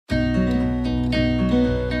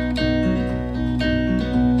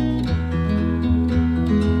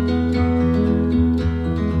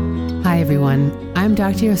everyone. I'm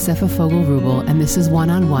Dr. Yosefa Fogel-Rubel, and this is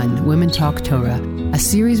One-on-One, Women Talk Torah, a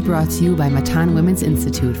series brought to you by Matan Women's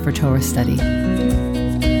Institute for Torah Study.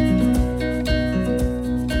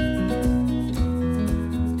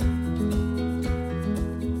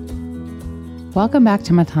 Welcome back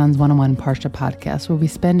to Matan's One-on-One Parsha podcast, where we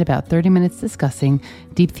spend about 30 minutes discussing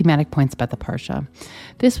deep thematic points about the Parsha.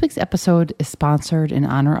 This week's episode is sponsored in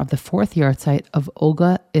honor of the 4th yahrzeit of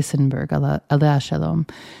Olga Issenberg, Alea Shalom.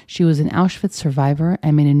 She was an Auschwitz survivor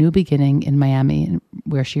and made a new beginning in Miami,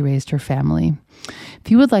 where she raised her family. If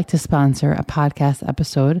you would like to sponsor a podcast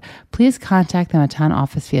episode, please contact the Matan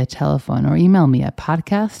office via telephone or email me at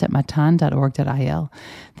podcast@matan.org.il.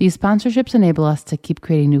 These sponsorships enable us to keep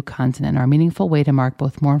creating new content and are a meaningful way to mark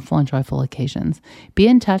both mournful and joyful occasions. Be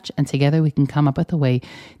in touch, and together we can come up with a way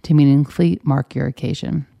to meaningfully mark your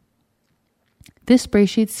occasion. This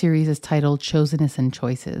Breshit series is titled Chosenness and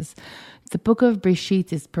Choices. The book of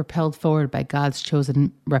Breshit is propelled forward by God's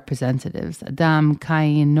chosen representatives, Adam,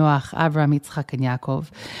 Cain, Noach, Avraham, Yitzchak, and Yaakov.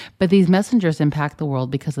 But these messengers impact the world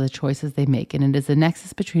because of the choices they make, and it is the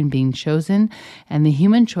nexus between being chosen and the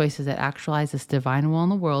human choices that actualize this divine will in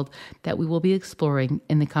the world that we will be exploring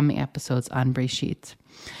in the coming episodes on Breshit.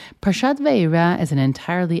 Parshat Vayera is an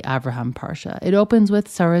entirely Avraham parsha. It opens with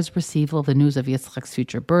Sarah's receival of the news of Yitzchak's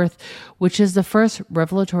future birth, which is the first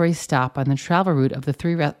revelatory stop on the travel route of the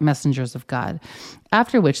three messengers of God,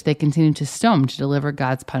 after which they continue to Sdom to deliver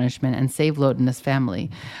God's punishment and save Lot and his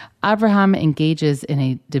family. Avraham engages in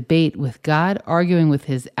a debate with God, arguing with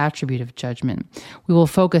his attribute of judgment. We will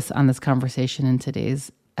focus on this conversation in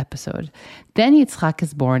today's episode. Then Yitzchak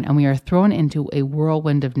is born, and we are thrown into a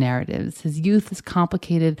whirlwind of narratives. His youth is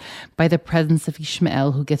complicated by the presence of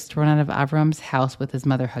Ishmael, who gets thrown out of Avram's house with his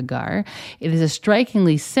mother Hagar. It is a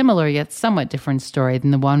strikingly similar yet somewhat different story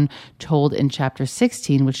than the one told in chapter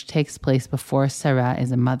 16, which takes place before Sarah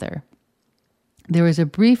is a mother. There is a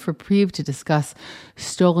brief reprieve to discuss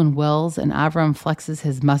stolen wells, and Avram flexes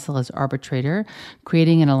his muscle as arbitrator,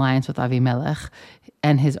 creating an alliance with Avimelech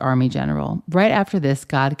and his army general. Right after this,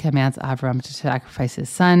 God commands Avram to sacrifice his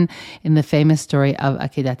son in the famous story of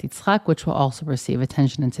Akedat Yitzchak, which will also receive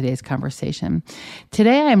attention in today's conversation.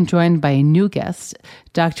 Today, I am joined by a new guest,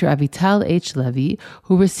 Dr. Avital H. Levy,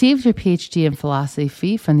 who received her PhD in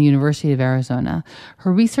philosophy from the University of Arizona.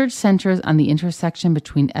 Her research centers on the intersection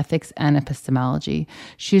between ethics and epistemology.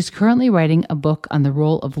 She is currently writing a book on the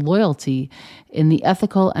role of loyalty in the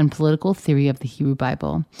ethical and political theory of the Hebrew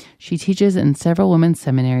Bible. She teaches in several women's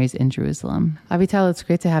seminaries in Jerusalem. Avital, it's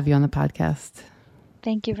great to have you on the podcast.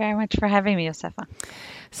 Thank you very much for having me, Yosefa.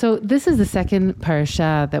 So this is the second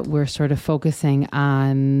parasha that we're sort of focusing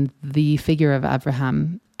on the figure of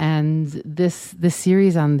Avraham. And this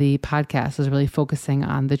series on the podcast is really focusing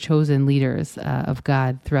on the chosen leaders of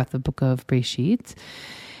God throughout the book of Breshit.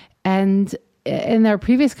 And in our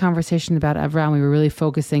previous conversation about Avraham, we were really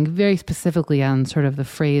focusing very specifically on sort of the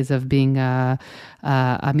phrase of being a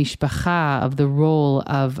mishpacha, of the role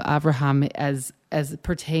of Avraham as it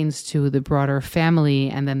pertains to the broader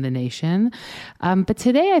family and then the nation. But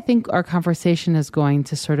today, I think our conversation is going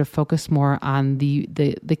to sort of focus more on the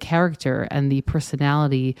character and the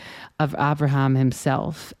personality of Avraham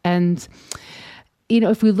himself. And, you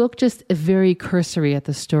know, if we look just very cursory at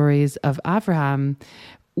the stories of Avraham,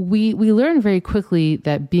 we learn very quickly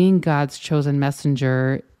that being God's chosen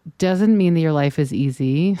messenger doesn't mean that your life is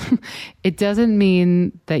easy. It doesn't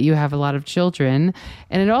mean that you have a lot of children.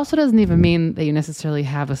 And it also doesn't even mean that you necessarily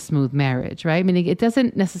have a smooth marriage, right? Meaning it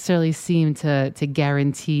doesn't necessarily seem to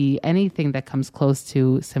guarantee anything that comes close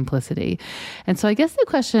to simplicity. And so I guess the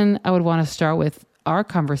question I would want to start with our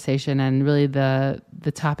conversation and really the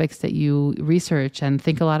topics that you research and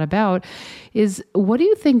think a lot about is, what do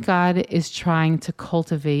you think God is trying to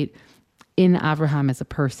cultivate in Avraham as a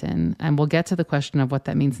person? And we'll get to the question of what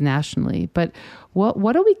that means nationally. But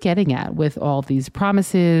what are we getting at with all these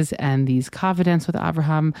promises and these covenants with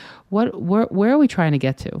Avraham? Where are we trying to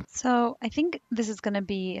get to? So I think this is going to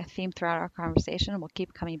be a theme throughout our conversation. We'll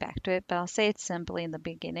keep coming back to it, but I'll say it simply in the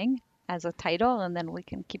beginning as a title, and then we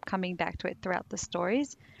can keep coming back to it throughout the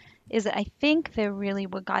stories, is that I think that really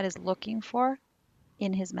what God is looking for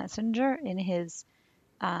in his messenger, in his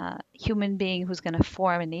human being who's going to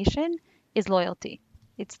form a nation, is loyalty.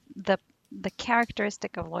 It's the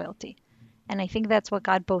characteristic of loyalty. And I think that's what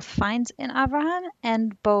God both finds in Abraham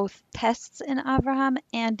and both tests in Abraham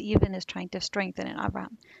and even is trying to strengthen in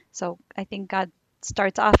Abraham. So I think God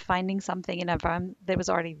starts off finding something in Abraham that was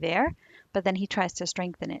already there, but then he tries to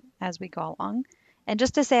strengthen it as we go along. And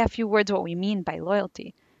just to say a few words what we mean by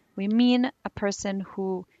loyalty, we mean a person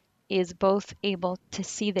who is both able to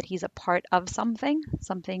see that he's a part of something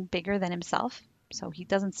bigger than himself, So he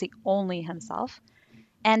doesn't see only himself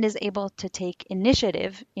and is able to take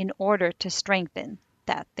initiative in order to strengthen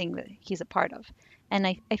that thing that he's a part of. And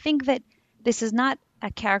I think that this is not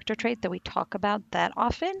a character trait that we talk about that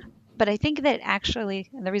often, but I think that actually,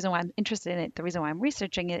 and the reason why I'm interested in it, the reason why I'm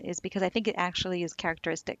researching it is because I think it actually is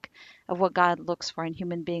characteristic of what God looks for in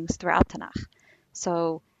human beings throughout Tanakh.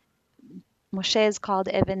 So Moshe is called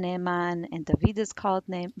Even Ne'eman, and David is called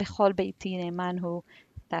Bechol Beiti Ne'eman, who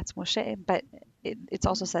that's Moshe, but it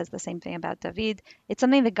also says the same thing about David. It's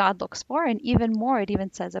something that God looks for, and even more, it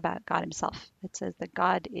even says about God himself. It says that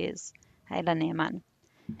God is Ha'ela Ne'eman.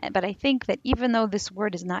 But I think that even though this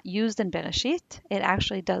word is not used in Bereshit, it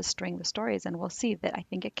actually does string the stories, and we'll see that I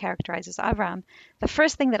think it characterizes Avram. The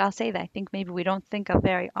first thing that I'll say that I think maybe we don't think of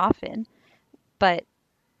very often, but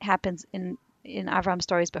happens in Avram's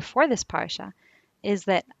stories before this parsha, is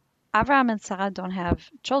that Avram and Sarah don't have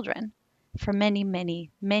children for many, many,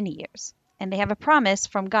 many years. And they have a promise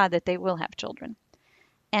from God that they will have children.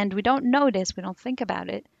 And we don't notice, we don't think about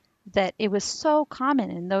it, that it was so common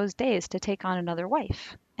in those days to take on another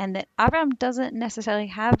wife. And that Avram doesn't necessarily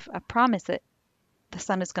have a promise that the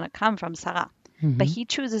son is going to come from Sarah. But he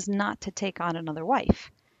chooses not to take on another wife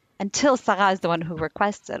until Sarah is the one who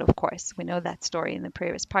requests it, of course. We know that story in the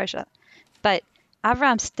previous parsha. But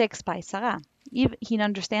Avram sticks by Sarah. He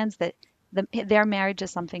understands that their marriage is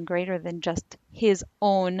something greater than just his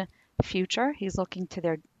own future. He's looking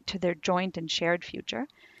to their joint and shared future.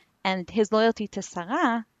 And his loyalty to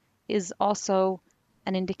Sarah is also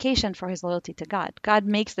an indication for his loyalty to God. God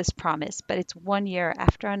makes this promise, but it's 1 year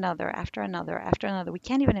after another, after another, after another. We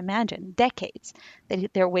can't even imagine decades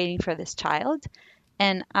that they're waiting for this child.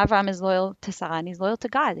 And Avram is loyal to Sarah and he's loyal to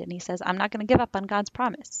God. And he says, I'm not going to give up on God's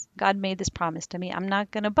promise. God made this promise to me. I'm not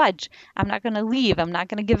going to budge. I'm not going to leave. I'm not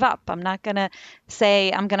going to give up. I'm not going to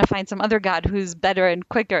say I'm going to find some other God who's better and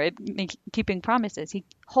quicker at keeping promises. He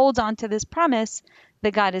holds on to this promise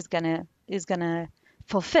that God is going to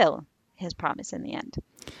fulfill his promise in the end.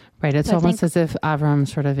 Right. It's almost as if Avram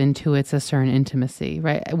sort of intuits a certain intimacy,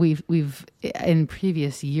 right? We've in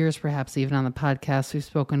previous years, perhaps even on the podcast, we've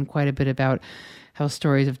spoken quite a bit about how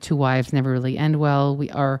stories of two wives never really end well.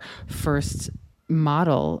 Our first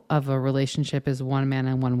model of a relationship is one man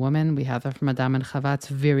and one woman. We have that from Adam and Chava. It's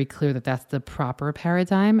very clear that that's the proper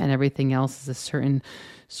paradigm, and everything else is a certain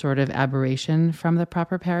sort of aberration from the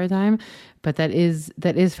proper paradigm. But that is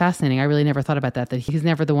fascinating. I really never thought about that he's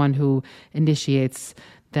never the one who initiates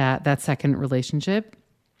that second relationship.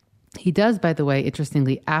 He does, by the way,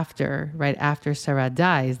 interestingly, right after Sarah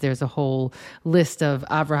dies, there's a whole list of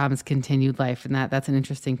Abraham's continued life, and that's an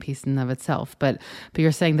interesting piece in and of itself. But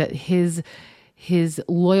you're saying that his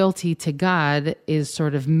loyalty to God is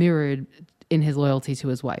sort of mirrored in his loyalty to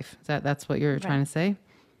his wife. That's what you're trying to say?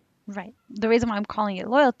 Right. The reason why I'm calling it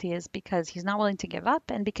loyalty is because he's not willing to give up,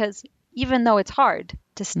 and because even though it's hard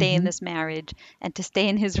to stay in this marriage and to stay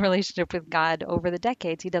in his relationship with God over the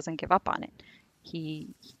decades, he doesn't give up on it.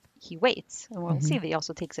 He waits, and we'll see that he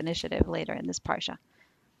also takes initiative later in this parsha.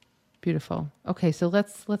 Beautiful. Okay, so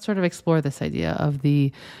let's sort of explore this idea of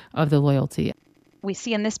the loyalty. We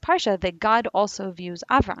see in this parsha that God also views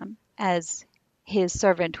Avram as his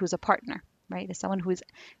servant who's a partner, right? As someone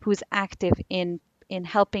who's active in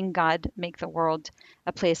helping God make the world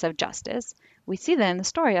a place of justice. We see that in the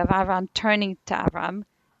story of Avram turning to Avram.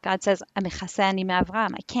 God says, "Amichaseni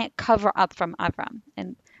me'Avram." I can't cover up from Avram.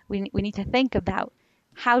 And we need to think about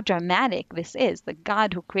how dramatic this is. The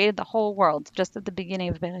God who created the whole world just at the beginning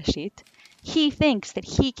of Bereshit, he thinks that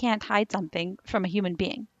he can't hide something from a human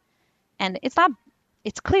being. And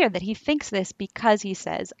it's clear that he thinks this because he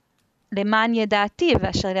says, למען ידעתי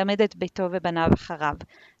ואשר ילמד את ביתו ובניו אחריו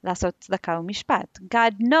לעשות צדקה ומשפט.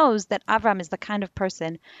 God knows that Avram is the kind of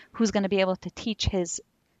person who's going to be able to teach his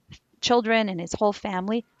children and his whole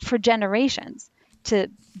family for generations to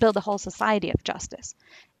build a whole society of justice.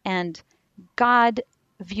 And God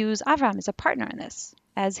views Avram as a partner in this,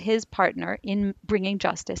 as his partner in bringing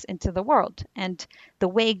justice into the world. And the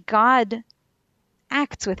way God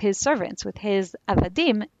acts with his servants, with his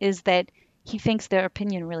avadim, is that he thinks their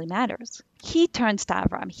opinion really matters. He turns to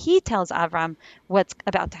Avram. He tells Avram what's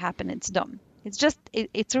about to happen in Sodom. It's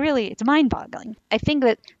mind-boggling. I think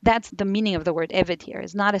that that's the meaning of the word Eved here,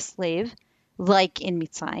 is not a slave like in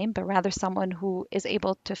Mitzrayim, but rather someone who is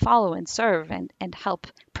able to follow and serve and help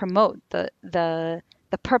promote the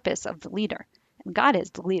purpose of the leader. And God is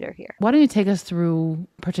the leader here. Why don't you take us through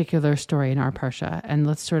a particular story in our Parsha, and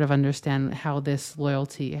let's sort of understand how this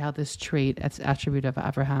loyalty, how this trait, as attribute of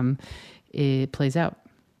Abraham, it plays out.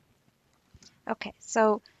 Okay,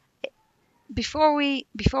 so before we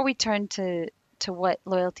turn to what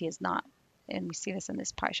loyalty is not, and we see this in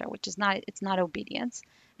this parsha, which is not, it's not obedience.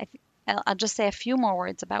 I'll just say a few more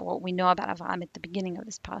words about what we know about Avraham at the beginning of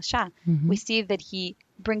this parsha. We see that he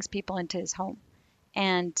brings people into his home,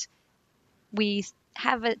 and we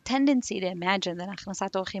have a tendency to imagine that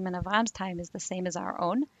Achnasat Orchim in Avraham's time is the same as our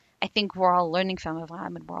own. I think we're all learning from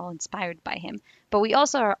Avraham and we're all inspired by him. But we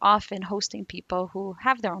also are often hosting people who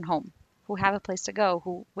have their own home, who have a place to go,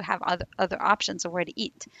 who have other options of where to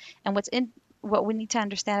eat. And what we need to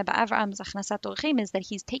understand about Avraham's Achnasat Orchim is that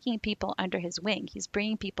he's taking people under his wing. He's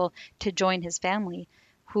bringing people to join his family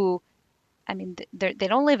who, I mean, they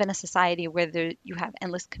don't live in a society where you have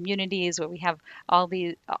endless communities, where we have all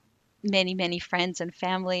these many friends and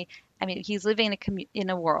family. I mean, he's living in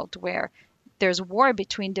a world where there's war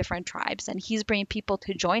between different tribes, and he's bringing people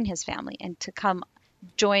to join his family and to come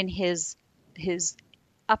join his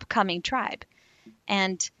upcoming tribe.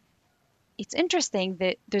 And it's interesting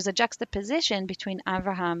that there's a juxtaposition between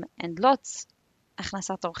Avraham and Lot's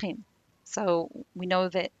Achnasat Orchim. So we know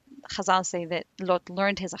that Chazal say that Lot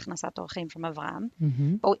learned his Achnasat Orchim from Avraham,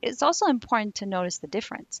 but it's also important to notice the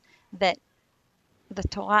difference, that the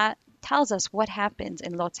Torah tells us what happens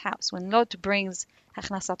in Lot's house. When Lot brings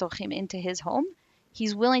Achnasat Orchim into his home,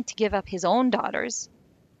 he's willing to give up his own daughters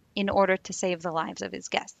in order to save the lives of his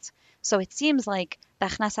guests. So it seems like the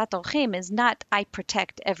Achnasat Orchim is not, I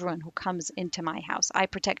protect everyone who comes into my house, I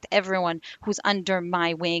protect everyone who's under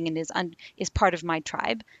my wing and is part of my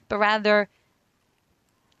tribe, but rather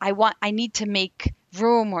I need to make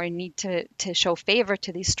room, or I need to show favor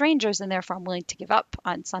to these strangers, and therefore I'm willing to give up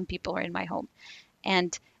on some people who are in my home.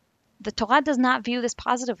 And the Torah does not view this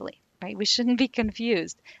positively, right? We shouldn't be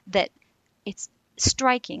confused that it's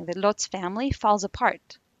striking that Lot's family falls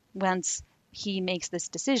apart once he makes this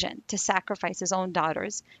decision to sacrifice his own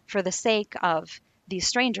daughters for the sake of these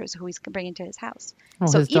strangers who he's bringing to his house. Well,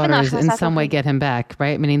 so his daughters in some way get him back,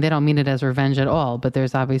 right? Meaning they don't mean it as revenge at all, but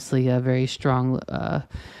there's obviously a very strong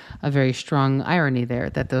irony there,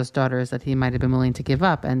 that those daughters that he might have been willing to give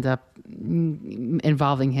up end up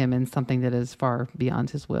involving him in something that is far beyond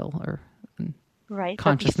his will or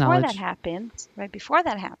conscious knowledge. Before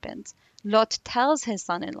that happens, Lot tells his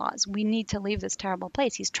son-in-laws, we need to leave this terrible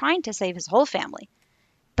place. He's trying to save his whole family,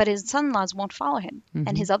 but his son-in-laws won't follow him,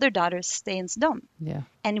 and his other daughters stay in Sodom. Yeah.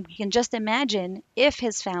 And we can just imagine if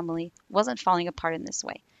his family wasn't falling apart in this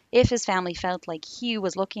way, if his family felt like he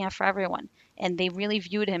was looking out for everyone, and they really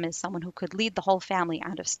viewed him as someone who could lead the whole family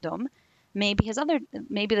out of Sodom, maybe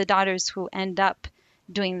the daughters who end up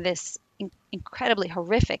doing this incredibly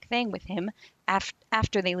horrific thing with him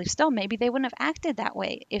after they leave Sodom, maybe they wouldn't have acted that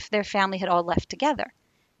way if their family had all left together,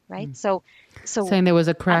 right? So saying there was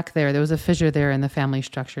a crack there was a fissure there in the family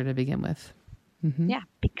structure to begin with. Yeah,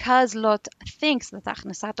 because Lot thinks that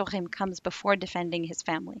Achnasat Orchim comes before defending his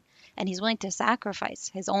family, and he's willing to sacrifice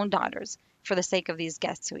his own daughters for the sake of these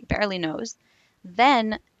guests who he barely knows,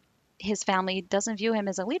 then his family doesn't view him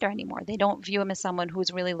as a leader anymore. They don't view him as someone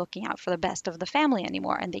who's really looking out for the best of the family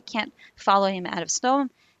anymore, and they can't follow him out of Sodom.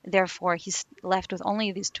 Therefore, he's left with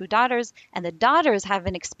only these two daughters, and the daughters have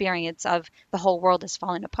an experience of the whole world is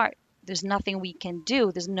falling apart. There's nothing we can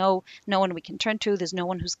do. There's no one we can turn to. There's no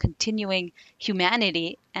one who's continuing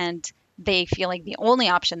humanity, and they feel like the only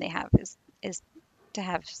option they have is to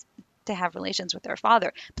have relations with their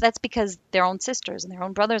father. But that's because their own sisters and their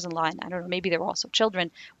own brothers-in-law, and I don't know, maybe they were also children,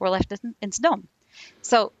 were left in Sodom.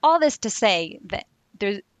 So all this to say that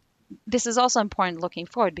this is also important looking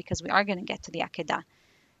forward, because we are going to get to the Akedah.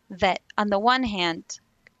 That on the one hand,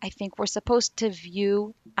 I think we're supposed to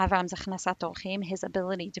view Avram's Achnasat Orchim, his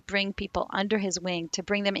ability to bring people under his wing, to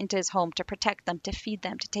bring them into his home, to protect them, to feed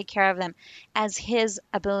them, to take care of them, as his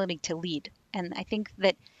ability to lead. And I think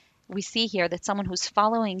that we see here that someone who's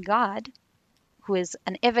following God, who is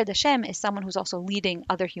an Eved Hashem, is someone who's also leading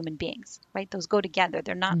other human beings, right? Those go together.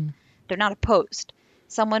 They're not opposed.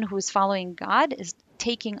 Someone who's following God is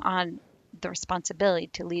taking on the responsibility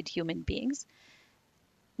to lead human beings.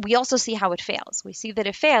 We also see how it fails. We see that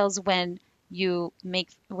it fails when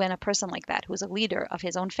a person like that, who's a leader of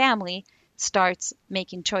his own family, starts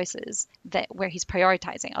making choices where he's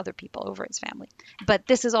prioritizing other people over his family. But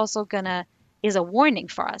this is also is a warning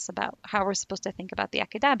for us about how we're supposed to think about the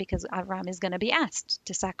Akedah, because Avram is going to be asked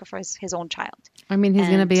to sacrifice his own child. I mean, he's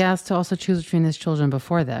going to be asked to also choose between his children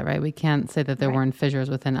before that, right? We can't say that there weren't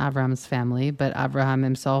fissures within Avram's family, but Avraham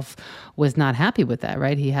himself was not happy with that,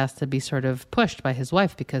 right? He has to be sort of pushed by his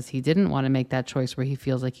wife, because he didn't want to make that choice where he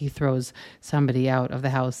feels like he throws somebody out of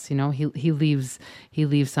the house. You know, he leaves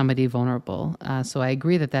somebody vulnerable. So I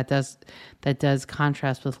agree that does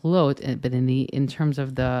contrast with Lot, but in terms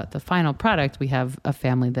of the final product, we have a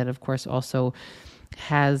family that, of course, also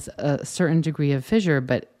has a certain degree of fissure,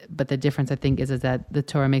 but but the difference I think is that the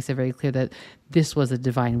Torah makes it very clear that this was a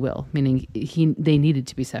divine will, meaning they needed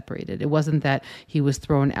to be separated. It wasn't that he was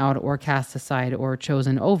thrown out or cast aside or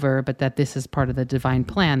chosen over, but that this is part of the divine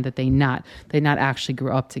plan, that they not actually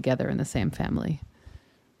grew up together in the same family.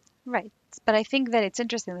 Right. But I think that it's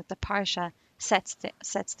interesting that the Parsha sets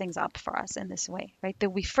things up for us in this way, right?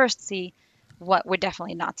 That we first see what we're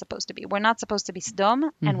definitely not supposed to be. We're not supposed to be Sdom,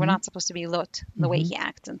 and we're not supposed to be Lot, the way he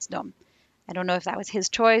acts in Sdom. I don't know if that was his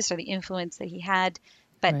choice or the influence that he had,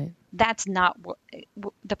 but that's not what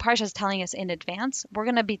the Parsha is telling us in advance. We're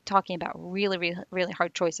going to be talking about really, really, really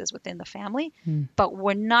hard choices within the family, but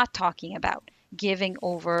we're not talking about giving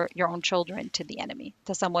over your own children to the enemy,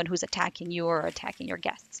 to someone who's attacking you or attacking your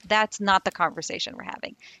guests. That's not the conversation we're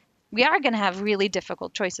having. We are going to have really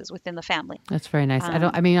difficult choices within the family. That's very nice.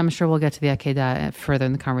 I'm sure we'll get to the Akedah further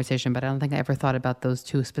in the conversation, but I don't think I ever thought about those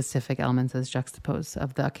two specific elements as juxtaposed.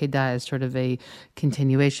 Of the Akedah as sort of a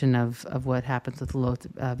continuation of what happens with Lot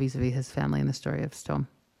vis-a-vis his family in the story of Sdom.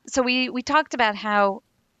 So we talked about how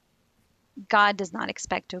God does not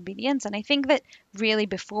expect obedience. And I think that really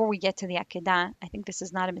before we get to the Akedah, I think this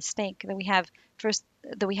is not a mistake, that we have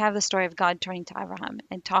the story of God turning to Abraham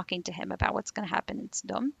and talking to him about what's going to happen in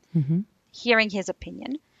Sodom, hearing his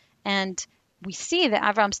opinion. And we see that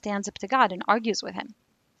Abraham stands up to God and argues with him.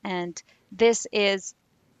 And this is,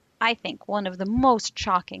 I think, one of the most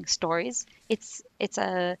shocking stories. It's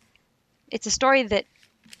a story that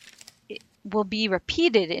will be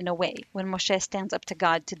repeated in a way when Moshe stands up to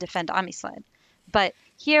God to defend Am Yisrael. But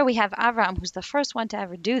here we have Avraham, who's the first one to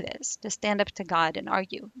ever do this, to stand up to God and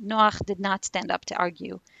argue. Noach did not stand up to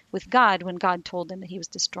argue with God when God told him that he was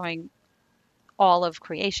destroying all of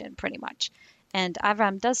creation, pretty much. And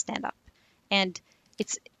Avraham does stand up. And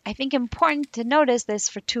it's, I think, important to notice this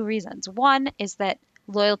for two reasons. One is that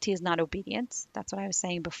loyalty is not obedience. That's what I was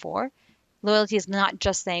saying before. Loyalty is not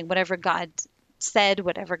just saying whatever God said,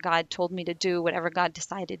 whatever God told me to do, whatever God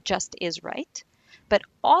decided just is right. But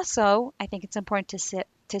also, I think it's important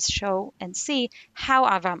to show and see how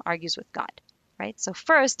Avram argues with God, right? So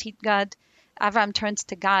first, Avram turns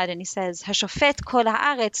to God and he says, "Hashofet kol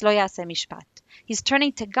haaretz lo yaseh mishpat." He's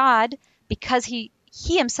turning to God because he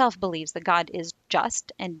himself believes that God is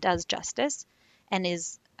just and does justice and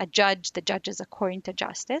is a judge that judges according to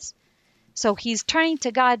justice. So he's turning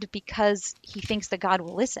to God because he thinks that God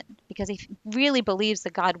will listen, because he really believes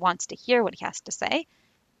that God wants to hear what he has to say,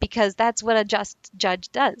 because that's what a just judge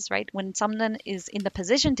does, right? When someone is in the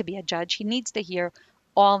position to be a judge, he needs to hear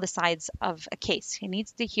all the sides of a case. He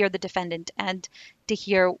needs to hear the defendant and to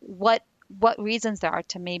hear what reasons there are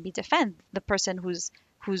to maybe defend the person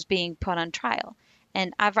who's being put on trial.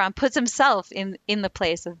 And Avram puts himself in the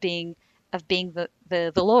place of being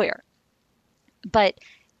the lawyer. But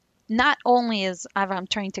not only is Avram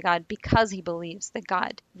turning to God because he believes that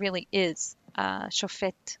God really is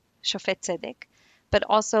Shofet Tzedek, but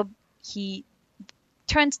also he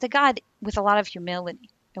turns to God with a lot of humility.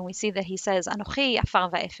 And we see that he says, Anochi afar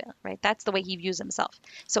va'efer, right? That's the way he views himself.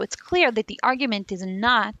 So it's clear that the argument is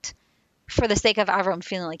not for the sake of Avram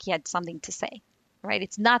feeling like he had something to say, right?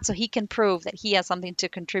 It's not so he can prove that he has something to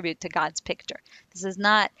contribute to God's picture. This is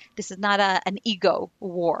not an ego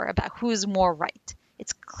war about who's more right.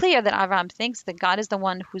 It's clear that Avram thinks that God is the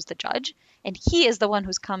one who's the judge, and he is the one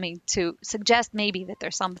who's coming to suggest maybe that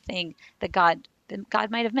there's something that God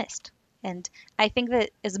might have missed. And I think that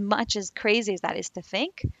as much as crazy as that is to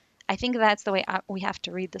think, I think that's the way we have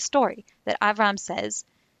to read the story. That Avram says,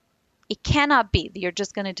 it cannot be that you're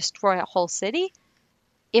just going to destroy a whole city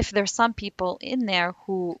if there's some people in there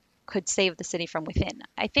who could save the city from within.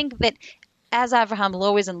 I think that as Avraham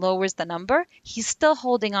lowers and lowers the number, he's still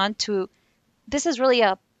holding on to, this is really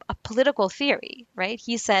a political theory, right?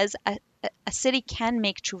 He says a city can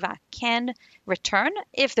make tshuva, can return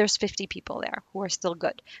if there's 50 people there who are still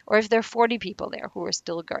good, or if there are 40 people there who are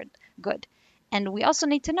still good. And we also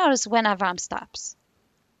need to notice when Avram stops,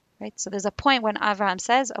 right? So there's a point when Avram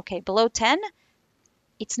says, okay, below 10,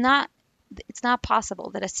 it's not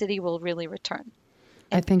possible that a city will really return.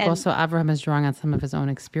 I think also Abraham is drawing on some of his own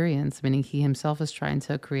experience, meaning he himself is trying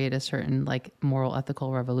to create a certain moral,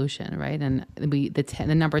 ethical revolution, right? And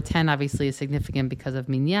the number 10 obviously is significant because of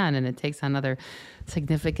minyan, and it takes on other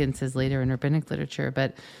significances later in rabbinic literature.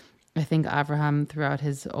 But I think Abraham, throughout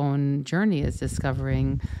his own journey, is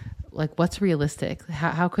discovering what's realistic.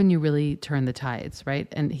 How can you really turn the tides, right?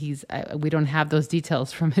 And we don't have those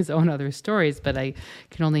details from his own other stories, but I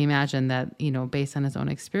can only imagine that, based on his own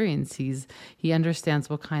experience, he understands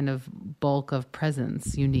what kind of bulk of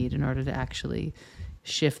presence you need in order to actually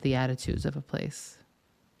shift the attitudes of a place.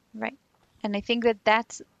 Right. And I think that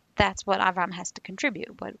that's that's what Avram has to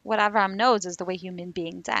contribute. But what Avram knows is the way human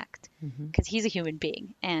beings act, because he's a human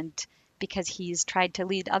being, and because he's tried to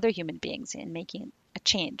lead other human beings in making a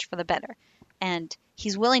change for the better. And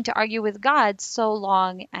he's willing to argue with God so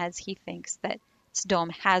long as he thinks that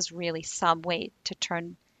Sodom has really some way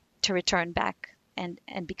to return back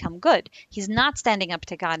and become good. He's not standing up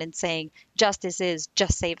to God and saying, justice is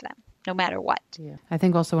just save them, no matter what. Yeah. I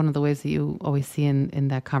think also one of the ways that you always see in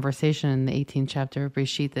that conversation in the 18th chapter of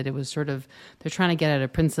Breshit, that it was sort of, they're trying to get at a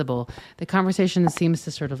principle. The conversation seems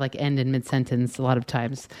to sort of like end in mid-sentence a lot of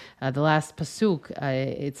times. The last pasuk,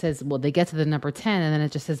 it says, well, they get to the number 10, and then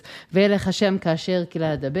it just says, V'elech Hashem kasher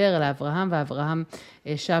kila daber el Avraham v'Avraham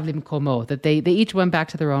shav limkomo, that they each went back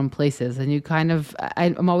to their own places. And you kind of,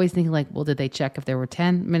 I'm always thinking like, well, did they check if there were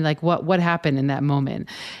 10? I mean, like what happened in that moment?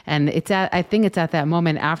 And I think it's at that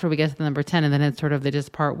moment after we get to the number 10, and then it's sort of, they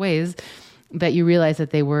just part ways, that you realize that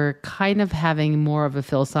they were kind of having more of a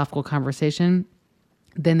philosophical conversation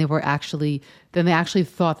than they actually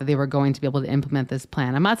thought that they were going to be able to implement this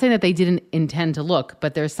plan. I'm not saying that they didn't intend to look,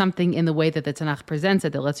 but there's something in the way that the Tanakh presents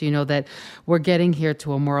it that lets you know that we're getting here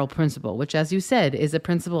to a moral principle, which, as you said, is a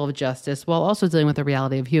principle of justice while also dealing with the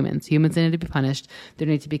reality of humans. Humans need to be punished. There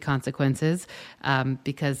need to be consequences,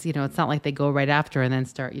 because, it's not like they go right after and then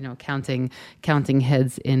start, counting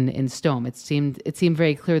heads in Sodom. It seemed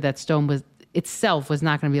very clear that Sodom itself was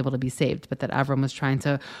not going to be able to be saved, but that Avram was trying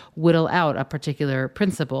to whittle out a particular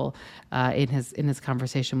principle in his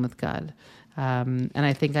conversation with God. And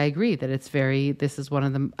I think I agree that this is one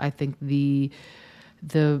of the, I think the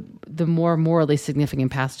more morally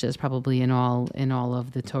significant passages probably in all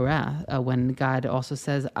of the Torah, when God also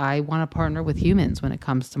says, I want to partner with humans when it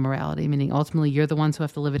comes to morality, meaning ultimately you're the ones who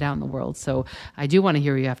have to live it out in the world. So I do want to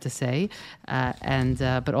hear what you have to say,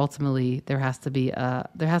 but ultimately there has to be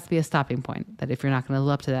a stopping point, that if you're not going to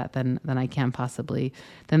live up to that, then I can't possibly,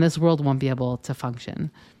 then this world won't be able to function.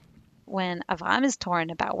 When Avraham is torn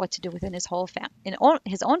about what to do within his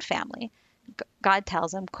his own family, God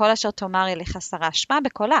tells him, Kol asher tomar elecha Sarah shma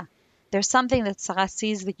bekola. There's something that Sarah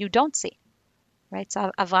sees that you don't see, right?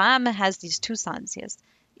 So Avraham has these two sons. He has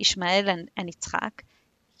Ishmael and Yitzchak.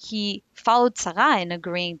 He followed Sarah in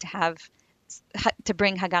agreeing to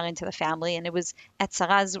bring Hagar into the family, and it was at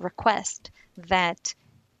Sarah's request that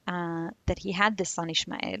he had this son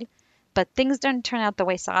Ishmael. But things didn't turn out the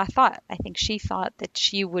way Sarah thought. I think she thought that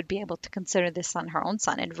she would be able to consider this son her own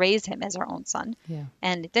son and raise him as her own son. Yeah.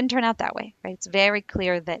 And it didn't turn out that way, right? It's very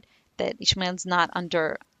clear that Ishmael's not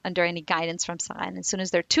under any guidance from Sarah. And as soon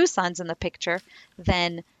as there are two sons in the picture,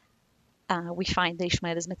 then we find that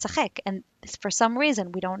Ishmael is mitzachek. And for some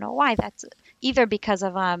reason, we don't know why. That's either because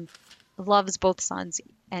of loves both sons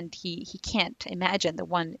and he can't imagine that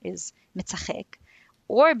one is mitzachek,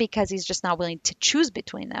 or because he's just not willing to choose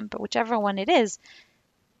between them. But whichever one it is,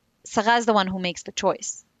 Sarah is the one who makes the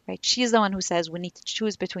choice, right? She's the one who says we need to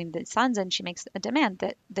choose between the sons, and she makes a demand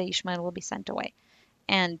that the Ishmael will be sent away.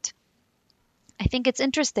 And I think it's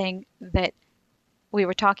interesting that we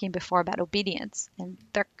were talking before about obedience, and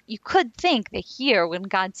you could think that here, when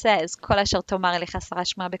God says Kol asher tomar elecha Sarah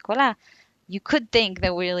shma bekola, you could think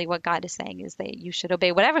that really what God is saying is that you should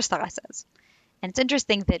obey whatever Sarah says. And it's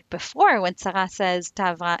interesting that before, when Sarah says to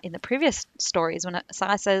Avram, in the previous stories, when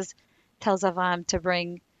Sarah tells Avram to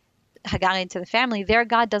bring Hagar into the family, there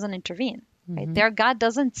God doesn't intervene. Right? Mm-hmm. There God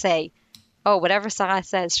doesn't say, oh, whatever Sarah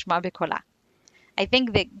says, Shema B'kola. I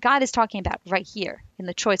think that God is talking about right here in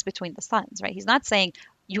the choice between the sons, right? He's not saying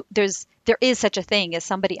there is such a thing as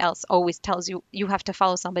somebody else always tells you have to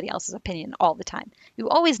follow somebody else's opinion all the time. You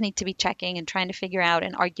always need to be checking and trying to figure out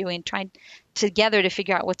and arguing, trying together to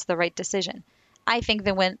figure out what's the right decision. I think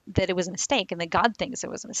that it was a mistake, and that God thinks it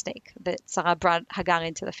was a mistake that Sarah brought Hagar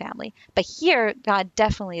into the family. But here, God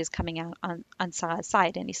definitely is coming out on Sarah's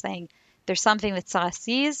side, and he's saying there's something that Sarah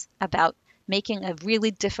sees about making a really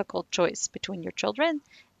difficult choice between your children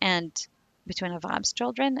and between Avram's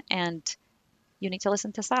children, and you need to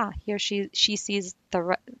listen to Sarah. Here, she sees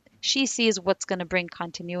what's going to bring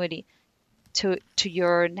continuity to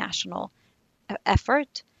your national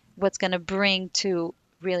effort, what's going to bring to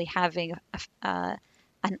really having an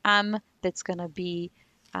am that's going to be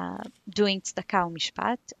doing tzedakah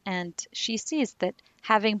mishpat, and she sees that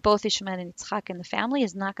having both Ishmael and Yitzchak in the family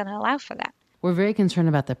is not going to allow for that. We're very concerned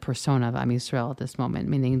about the persona of Am Yisrael at this moment,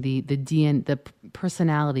 meaning the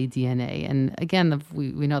personality DNA. And again,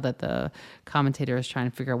 we know that the commentator is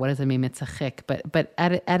trying to figure out what does it mean mitzachik, but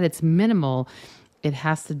at its minimal, it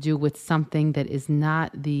has to do with something that is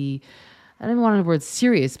not I don't even want the word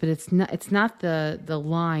serious, but it's not the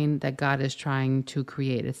line that God is trying to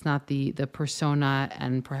create. It's not the persona,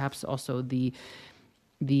 and perhaps also the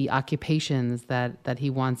the occupations that he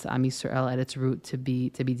wants Am Yisrael at its root to be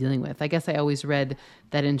dealing with. I guess I always read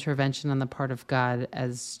that intervention on the part of God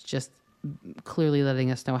as just clearly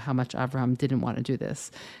letting us know how much Avraham didn't want to do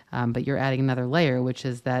this. But you're adding another layer, which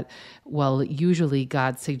is that, well, usually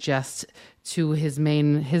God suggests to his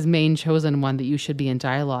main chosen one that you should be in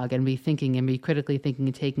dialogue and be thinking and be critically thinking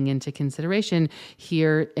and taking into consideration.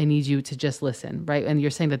 Here, I need you to just listen, right? And you're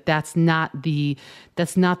saying that that's not the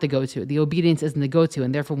go-to. The obedience isn't the go-to,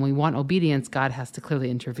 and therefore, when we want obedience, God has to clearly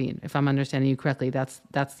intervene. If I'm understanding you correctly, that's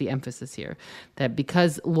the emphasis here. That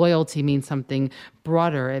because loyalty means something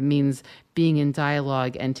broader, it means being in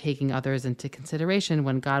dialogue and taking others into consideration.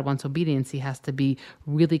 When God wants obedience, he has to be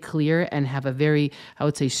really clear and have a very, I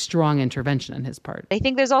would say, strong intervention on his part. I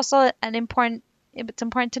think there's also it's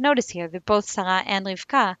important to notice here that both Sarah and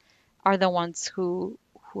Rivka are the ones who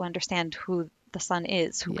understand who the son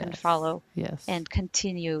is, who can follow and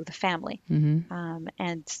continue the family.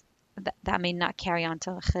 And that may not carry on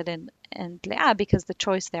to Rachel and Leah, because the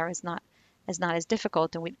choice there is not as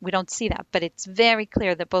difficult, and we don't see that. But it's very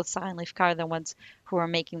clear that both Sarah and Rivka are the ones who are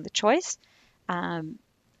making the choice.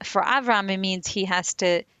 For Avram, it means he has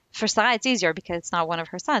to. For Sarah, it's easier because it's not one of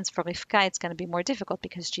her sons. For Rivka, it's going to be more difficult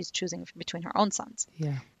because she's choosing between her own sons.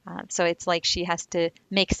 Yeah. So it's like she has to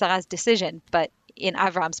make Sarah's decision, but in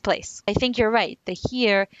Avram's place. I think you're right.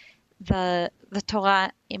 Here, the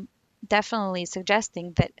Torah definitely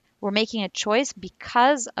suggesting that we're making a choice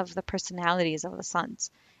because of the personalities of the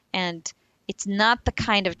sons. And it's not the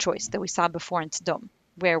kind of choice that we saw before in Sodom,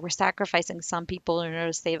 where we're sacrificing some people in order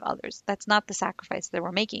to save others. That's not the sacrifice that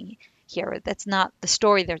we're making here. That's not the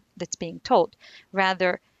story that's being told.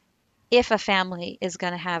 Rather, if a family is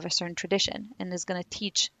going to have a certain tradition and is going to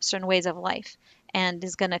teach certain ways of life and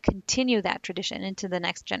is going to continue that tradition into the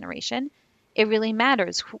next generation, it really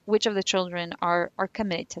matters which of the children are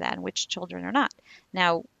committed to that and which children are not.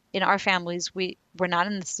 Now, in our families, we're not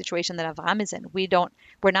in the situation that Avraham is in.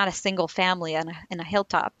 We're not a single family in a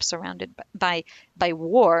hilltop surrounded by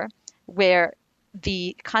war, where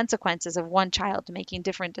the consequences of one child making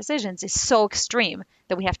different decisions is so extreme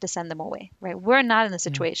that we have to send them away, right? We're not in the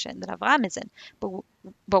situation that Avraham is in,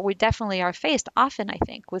 but we definitely are faced often, I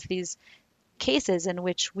think, with these cases in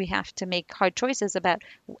which we have to make hard choices about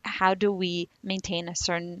how do we maintain a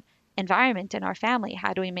certain environment in our family.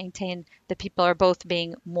 How do we maintain that people are both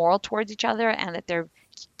being moral towards each other and that they're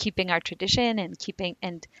keeping our tradition and keeping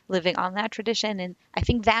and living on that tradition? And I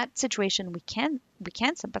think that situation we can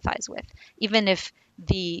sympathize with, even if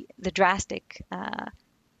the drastic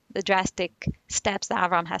steps that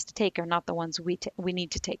Avram has to take are not the ones we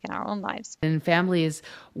need to take in our own lives. In families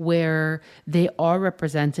where they are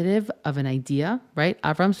representative of an idea, right?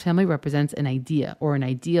 Avram's family represents an idea or an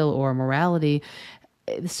ideal or a morality.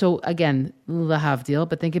 So again, lahavdil,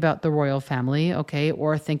 but think about the royal family, okay?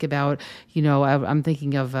 Or think about, I'm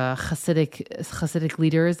thinking of Hasidic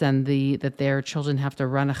leaders and that their children have to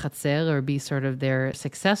run a chatzer or be sort of their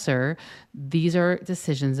successor. These are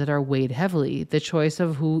decisions that are weighed heavily. The choice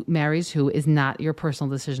of who marries who is not your personal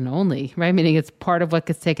decision only, right? Meaning it's part of what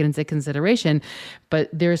gets taken into consideration.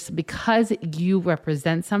 But because you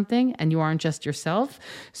represent something and you aren't just yourself,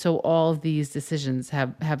 so all of these decisions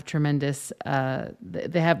have tremendous,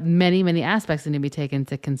 they have many, many aspects that need to be taken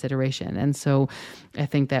into consideration. And so I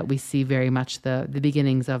think that we see very much the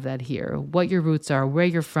beginnings of that here. What your roots are, where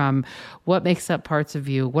you're from, what makes up parts of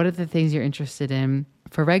you, what are the things you're interested in.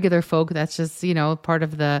 For regular folk, that's just, part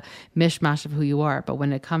of the mishmash of who you are. But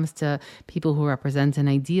when it comes to people who represent an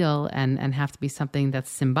ideal and have to be something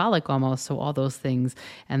that's symbolic almost, so all those things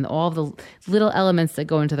and all the little elements that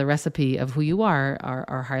go into the recipe of who you are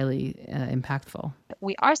highly impactful.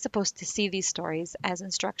 We are supposed to see these stories as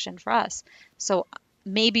instruction for us. So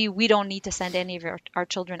maybe we don't need to send any of our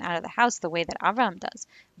children out of the house the way that Avram does.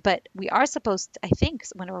 But we are supposed to, I think,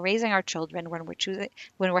 when we're raising our children, when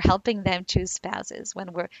we're helping them choose spouses,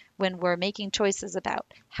 when we're making choices about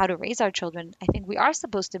how to raise our children, I think we are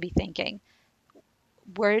supposed to be thinking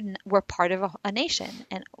we're part of a nation,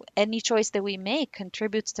 and any choice that we make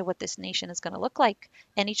contributes to what this nation is going to look like.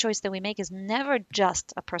 Any choice that we make is never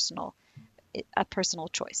just a personal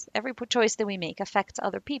choice. Every choice that we make affects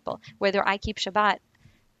other people. Whether I keep Shabbat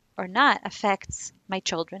or not affects my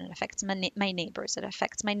children, it affects my neighbors, it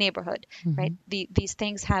affects my neighborhood, right? These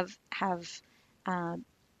things have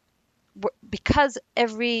because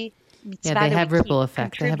every mitzvah they have ripple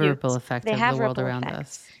effect. They have a ripple effect of the world around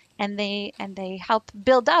us, and they help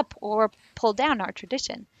build up or pull down our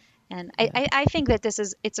tradition. And I think that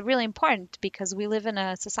it's really important because we live in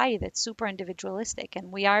a society that's super individualistic,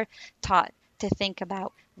 and we are taught to think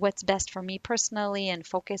about what's best for me personally and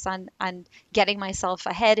focus on getting myself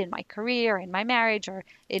ahead in my career, in my marriage, or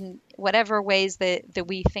in whatever ways that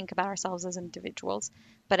we think about ourselves as individuals.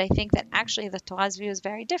 But I think that actually the Torah's view is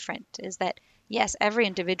very different, is that yes, every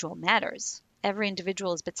individual matters. Every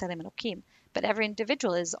individual is B'Tselem Elokim, but every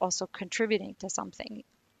individual is also contributing to something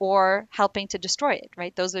or helping to destroy it,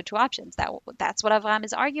 right? Those are the two options. That's what Avraham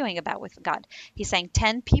is arguing about with God. He's saying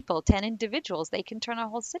 10 people, 10 individuals, they can turn a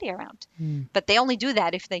whole city around. But they only do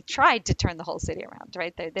that if they tried to turn the whole city around,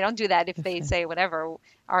 right? They don't do that if they say whatever,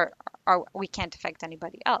 we can't affect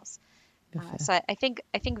anybody else. So I think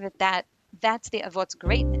that's the Avot's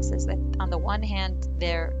greatness, is that on the one hand,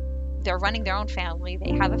 they're running their own family.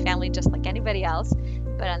 They have a family just like anybody else.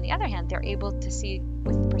 But on the other hand, they're able to see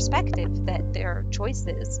with perspective that their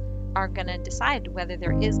choices are going to decide whether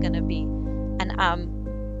there is going to be an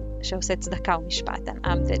שעושה צדקה ומשפט,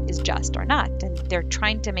 an that is just or not. And they're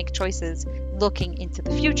trying to make choices looking into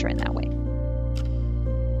the future in that way.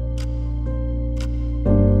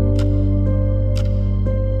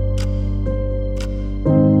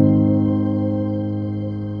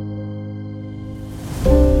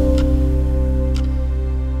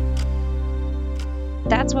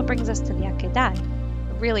 That's what brings us to the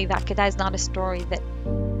Akedah. Really, the Akedah is not a story that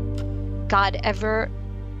God ever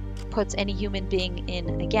puts any human being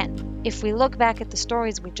in again. If we look back at the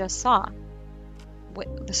stories we just saw,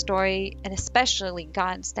 the story, and especially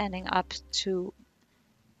God standing up to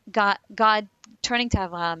God turning to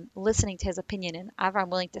Avraham, listening to his opinion, and Avraham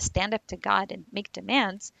willing to stand up to God and make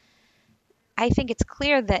demands, I think it's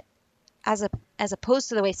clear that as opposed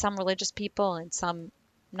to the way some religious people and some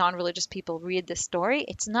non-religious people read this story,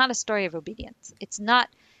 it's not a story of obedience. It's not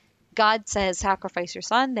God says sacrifice your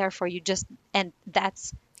son, therefore you just, and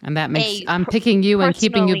that makes I'm picking you and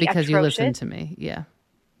keeping you because atrocious. You listen to me. Yeah.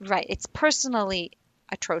 Right. It's personally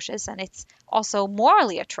atrocious, and it's also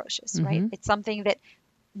morally atrocious, right? It's something that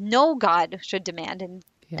no God should demand,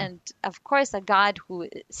 and of course a God who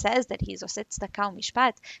says that he's oseh tzedakah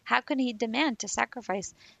u'mishpat, how can he demand to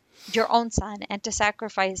sacrifice your own son and to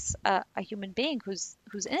sacrifice a human being who's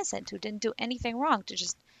innocent, who didn't do anything wrong, to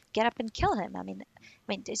just get up and kill him? I mean,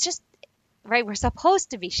 it's just right. We're supposed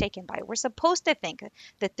to be shaken by it. We're supposed to think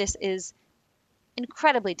that this is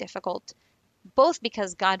incredibly difficult, both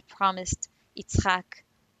because God promised Yitzchak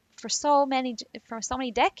for so many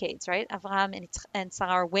decades, right? Avraham and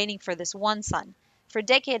Sarah are waiting for this one son for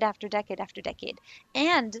decade after decade after decade,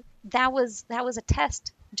 and that was a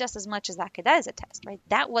test just as much as Akedah is a test, right?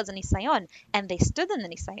 That was an nisayon, and they stood in the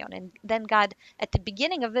nisayon. And then God, at the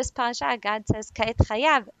beginning of this Parshat, God says, Ka'et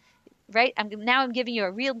chayav, right? I'm giving you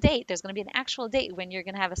a real date. There's going to be an actual date when you're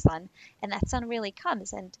going to have a son, and that son really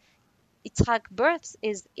comes. And Yitzchak births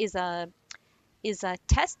is a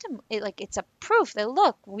testimony, like it's a proof that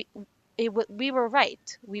look, we were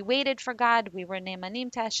right. We waited for God. We were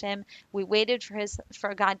ne'emanim to Hashem. We waited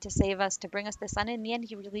for God to save us, to bring us the son. In the end,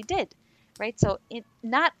 He really did. Right, so it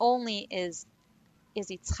not only is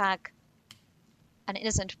Yitzchak an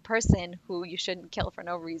innocent person who you shouldn't kill for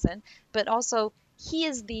no reason, but also he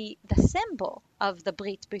is the symbol of the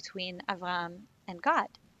brit between Avraham and God.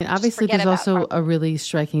 And obviously, there's also a really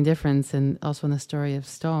striking difference, and also in the story of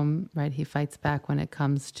Sdom, right? He fights back when it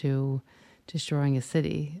comes to destroying a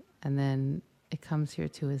city, and then it comes here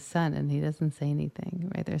to his son, and he doesn't say anything.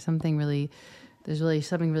 Right? There's something really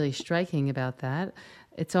striking about that.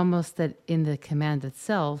 It's almost that in the command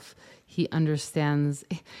itself, he understands.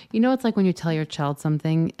 It's like when you tell your child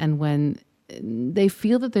something, and when they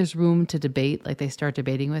feel that there's room to debate, like they start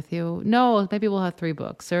debating with you. No, maybe we'll have 3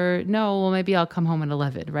 books, or no, well, maybe I'll come home at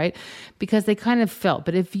 11, right? Because they kind of felt.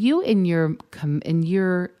 But if you in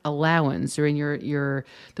your allowance, or in your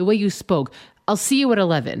the way you spoke, I'll see you at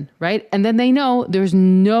 11, right? And then they know there's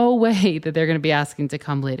no way that they're going to be asking to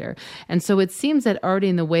come later. And so it seems that already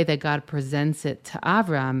in the way that God presents it to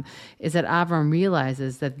Avram is that Avram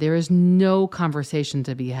realizes that there is no conversation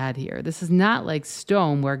to be had here. This is not like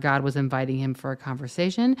Sdom where God was inviting him for a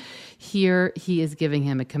conversation. Here he is giving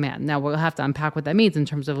him a command. Now we'll have to unpack what that means in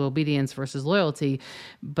terms of obedience versus loyalty,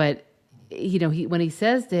 but when he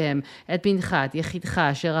says to him, "Et bincha, yechidcha,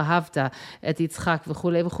 asher ahavta, et Yitzchak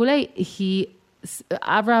v'chulei v'chulei,"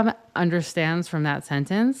 Avraham understands from that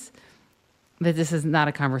sentence that this is not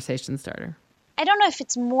a conversation starter. I don't know if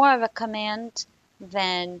it's more of a command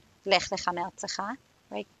than lech lecha me'artzecha,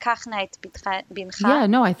 right? Kach na et bincha. Yeah,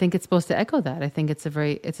 no, I think it's supposed to echo that. I think it's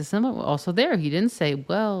a similar. Also, there he didn't say,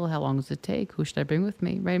 "Well, how long does it take? Who should I bring with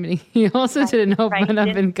me?" Right? I mean, he also didn't open up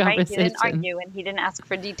in conversation. Right? He didn't argue, and he didn't ask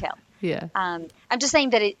for detail. Yeah. I'm just saying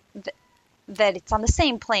that it's on the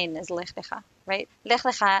same plane as lech lecha, right? Lech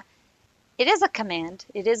lecha it is a command.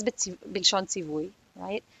 It is b'lshon tzivui,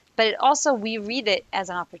 right? But it also, we read it as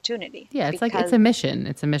an opportunity. Yeah, it's like it's because a mission.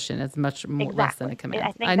 It's a mission. It's much more, less than a exactly. command.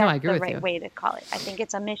 I think I know, I that's agree the with right you. way to call it. I think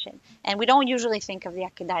it's a mission. And we don't usually think of the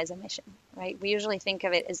Akedah as a mission, right? We usually think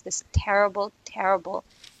of it as this terrible, terrible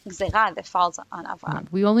gzerah that falls on Avraham.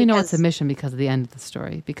 We only know it's a Because mission because of the end of the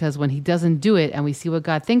story. Because when he doesn't do it and we see what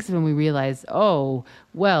God thinks of him, we realize, oh,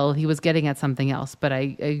 well, he was getting at something else. But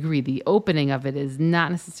I agree, the opening of it is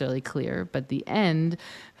not necessarily clear. But the end,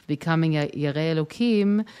 becoming a Yireh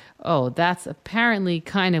Elokim, oh, that's apparently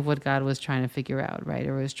kind of what God was trying to figure out, right?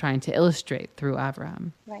 Or was trying to illustrate through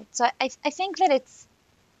Abraham. Right. So I think that it's,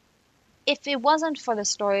 if it wasn't for the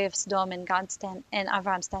story of Sodom and and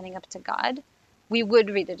Avraham standing up to God, we would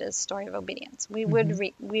read it as a story of obedience. We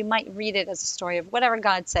might read it as a story of whatever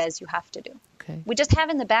God says you have to do. Okay. We just have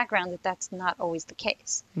in the background that that's not always the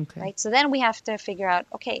case, Okay. right? So then we have to figure out,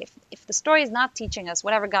 okay, if the story is not teaching us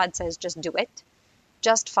whatever God says, just do it,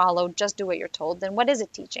 just follow, just do what you're told, then what is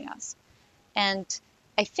it teaching us? And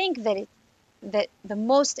I think that the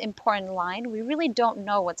most important line, we really don't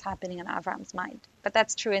know what's happening in Avram's mind. But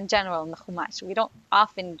that's true in general in the Chumash. We don't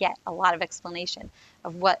often get a lot of explanation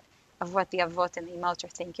of what the Avot and the Imot are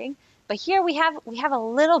thinking. But here we have a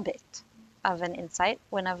little bit of an insight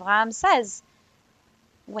when Avram says,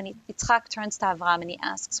 when Yitzchak turns to Avram and he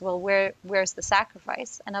asks, well, where's the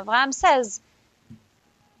sacrifice? And Avram says,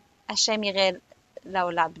 Hashem yireh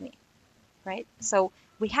la'olam bni, right? So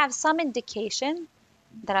we have some indication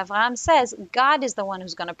that Avraham says God is the one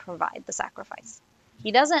who's going to provide the sacrifice.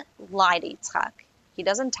 He doesn't lie to Yitzchak. He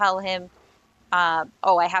doesn't tell him,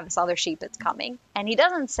 oh, I have this other sheep that's coming. And he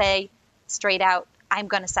doesn't say straight out, I'm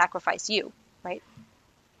going to sacrifice you, right?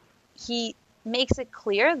 He makes it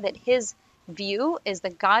clear that his view is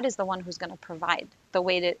that God is the one who's going to provide the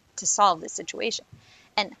way to solve this situation.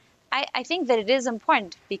 And I think that it is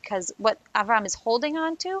important because what Avram is holding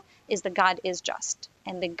on to is that God is just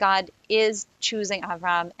and that God is choosing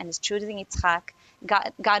Avram and is choosing Yitzchak.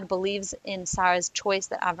 God believes in Sarah's choice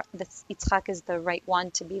that Yitzchak is the right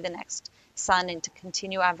one to be the next son and to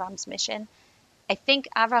continue Avram's mission. I think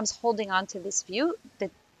Avram's holding on to this view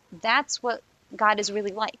that that's what God is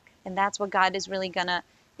really like, and that's what God is really gonna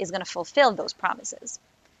fulfill those promises.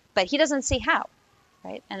 But he doesn't see how,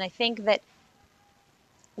 right? And I think that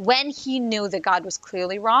when he knew that God was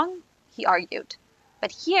clearly wrong, he argued.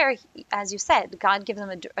 But here, as you said, God gives him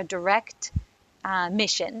a direct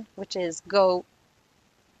mission, which is go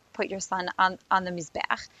put your son on the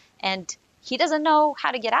Mizbeach. And he doesn't know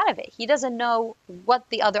how to get out of it. He doesn't know what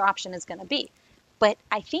the other option is going to be. But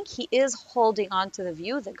I think he is holding on to the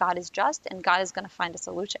view that God is just and God is going to find a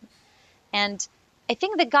solution. And I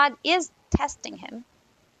think that God is testing him.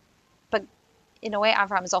 But in a way,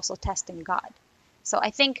 Avram is also testing God. So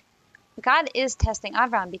I think God is testing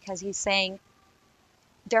Avram because he's saying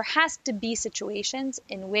there has to be situations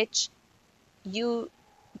in which you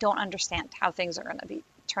don't understand how things are going to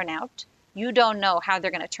turn out. You don't know how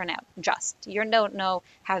they're going to turn out just. You don't know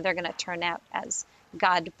how they're going to turn out as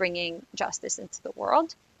God bringing justice into the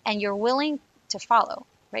world. And you're willing to follow,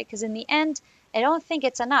 right? Because in the end, I don't think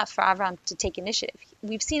it's enough for Avram to take initiative.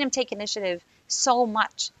 We've seen him take initiative so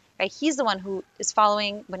much, right? He's the one who is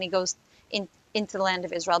following when he goes into the land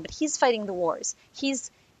of Israel, but he's fighting the wars. He's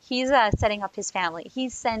setting up his family.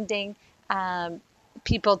 He's sending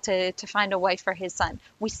people to find a wife for his son.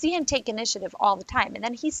 We see him take initiative all the time, and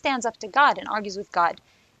then he stands up to God and argues with God,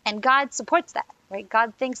 and God supports that, right?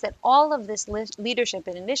 God thinks that all of this leadership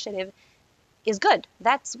and initiative is good.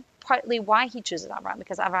 That's partly why he chooses Abraham,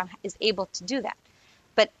 because Abraham is able to do that.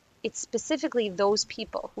 But it's specifically those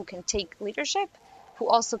people who can take leadership who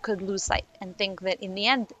also could lose sight and think that in the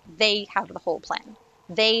end, they have the whole plan.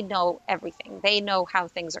 They know everything. They know how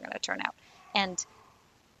things are going to turn out. And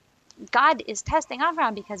God is testing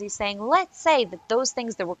Avraham because he's saying, let's say that those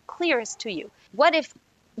things that were clearest to you, what if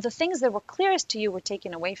the things that were clearest to you were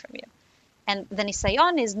taken away from you? And the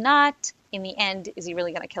Nisayon is not, in the end, is he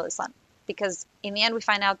really going to kill his son? Because in the end, we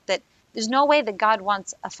find out that there's no way that God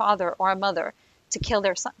wants a father or a mother to kill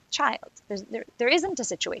their child. There isn't a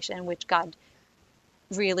situation in which God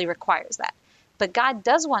really requires that. But God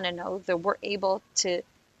does want to know that we're able to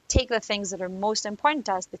take the things that are most important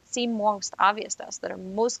to us, that seem most obvious to us, that are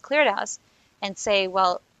most clear to us, and say,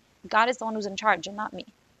 well, God is the one who's in charge and not me.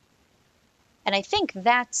 And I think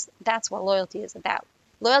that's what loyalty is about.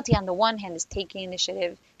 Loyalty on the one hand is taking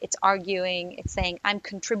initiative, it's arguing, it's saying I'm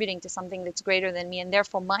contributing to something that's greater than me, and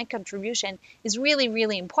therefore my contribution is really,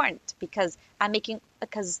 really important because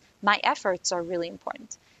my efforts are really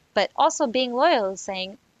important. But also being loyal is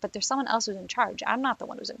saying, but there's someone else who's in charge. I'm not the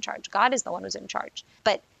one who's in charge. God is the one who's in charge.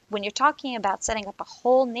 But when you're talking about setting up a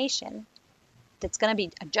whole nation, that's going to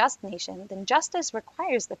be a just nation, then justice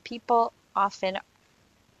requires that people often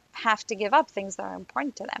have to give up things that are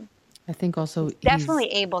important to them. I think also he's definitely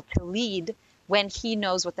able to lead when he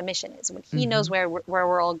knows what the mission is, when he knows where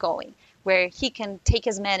we're all going, where he can take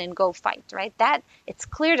his men and go fight, right? That it's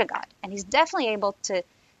clear to God, and he's definitely able to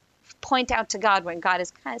point out to God when God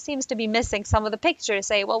is kind of seems to be missing some of the picture, to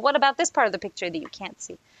say, well, what about this part of the picture that you can't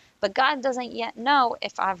see? But God doesn't yet know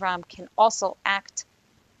if Avram can also act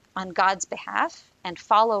on God's behalf and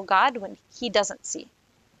follow God when he doesn't see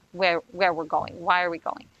where we're going. Why are we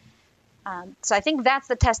going? So I think that's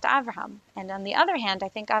the test of Abraham. And on the other hand, I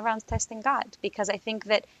think Abraham's testing God, because I think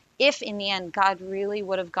that if in the end God really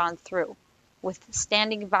would have gone through with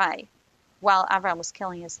standing by while Abraham was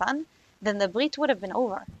killing his son, then the Brit would have been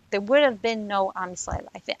over. There would have been no Am Yisrael.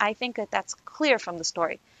 I think that that's clear from the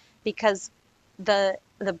story, because the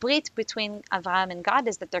Brit between Abraham and God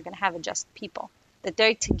is that they're going to have a just people, that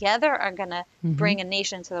they together are going to bring a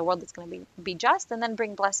nation into the world that's going to be just, and then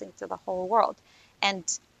bring blessing to the whole world. And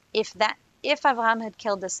if Abraham had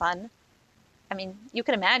killed his son, I mean, you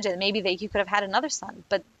can imagine maybe he could have had another son,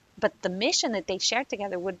 but the mission that they shared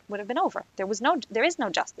together would have been over. There is no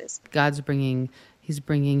justice. He's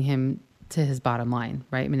bringing him to his bottom line,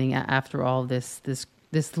 right? Meaning, after all this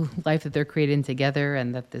life that they're creating together,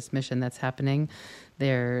 and that this mission that's happening,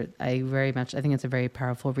 I think it's a very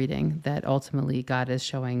powerful reading, that ultimately God is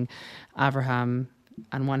showing Abraham,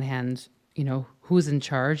 on one hand, who's in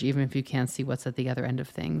charge, even if you can't see what's at the other end of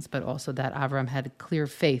things, but also that Abraham had clear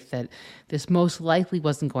faith that this most likely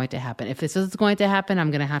wasn't going to happen. If this is going to happen,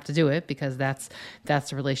 I'm going to have to do it, because that's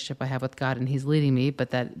the relationship I have with God, and he's leading me. But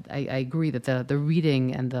that I agree that the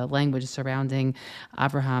reading and the language surrounding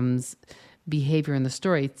Abraham's behavior in the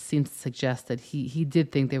story seems to suggest that he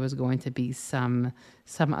did think there was going to be some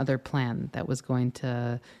other plan that was going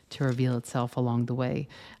to reveal itself along the way.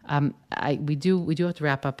 We do have to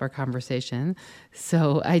wrap up our conversation,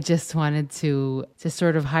 so I just wanted to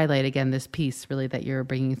sort of highlight again this piece really that you're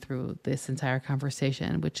bringing through this entire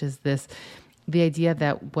conversation, which is the idea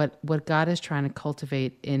that what God is trying to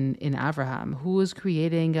cultivate in Abraham, who is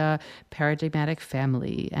creating a paradigmatic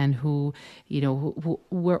family, and who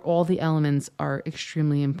where all the elements are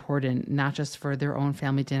extremely important, not just for their own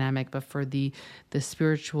family dynamic, but for the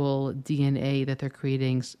spiritual DNA that they're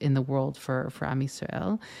creating in the world for Am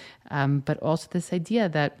Yisrael. But also this idea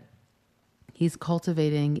that he's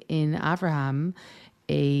cultivating in Abraham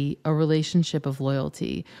a relationship of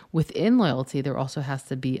loyalty. Within loyalty, there also has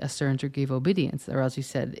to be a certain degree of obedience, or as you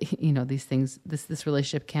said, these things, this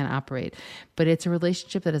relationship can't operate. But it's a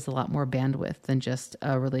relationship that has a lot more bandwidth than just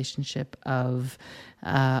a relationship of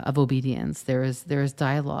obedience. There is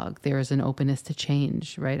dialogue. There is an openness to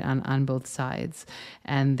change, right, on both sides,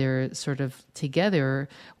 and they're sort of together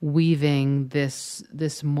weaving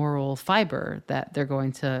this moral fiber that they're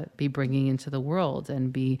going to be bringing into the world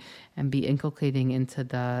and be inculcating into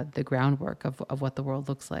the groundwork of what the world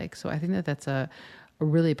looks like. So I think that that's a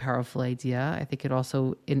really powerful idea. I think it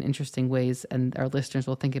also, in interesting ways, and our listeners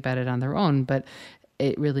will think about it on their own, but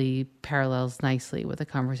it really parallels nicely with the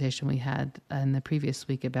conversation we had in the previous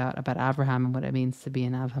week about Abraham and what it means to be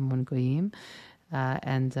an Av Hamon Goyim.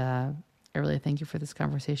 And I really thank you for this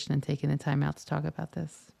conversation and taking the time out to talk about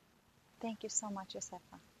this. Thank you so much,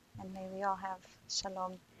 Josefa. And may we all have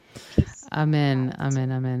shalom, peace. Amen,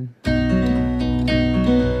 amen, amen.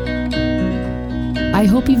 I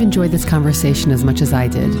hope you've enjoyed this conversation as much as I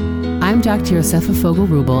did. I'm Dr. Josefa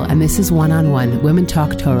Fogel-Rubel, and this is One-on-One Women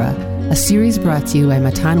Talk Torah, a series brought to you by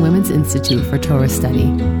Matan Women's Institute for Torah Study.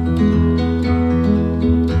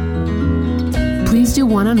 Please do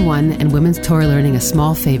One-on-One and Women's Torah Learning a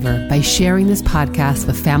small favor by sharing this podcast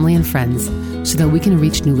with family and friends so that we can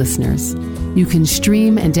reach new listeners. You can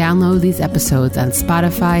stream and download these episodes on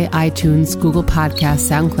Spotify, iTunes, Google Podcasts,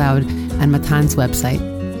 SoundCloud, and Matan's website.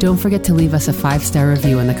 Don't forget to leave us a 5-star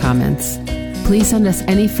review in the comments. Please send us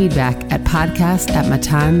any feedback at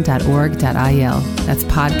podcast@matan.org.il. That's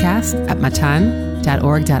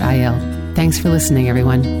podcast@matan.org.il. Thanks for listening,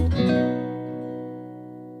 everyone.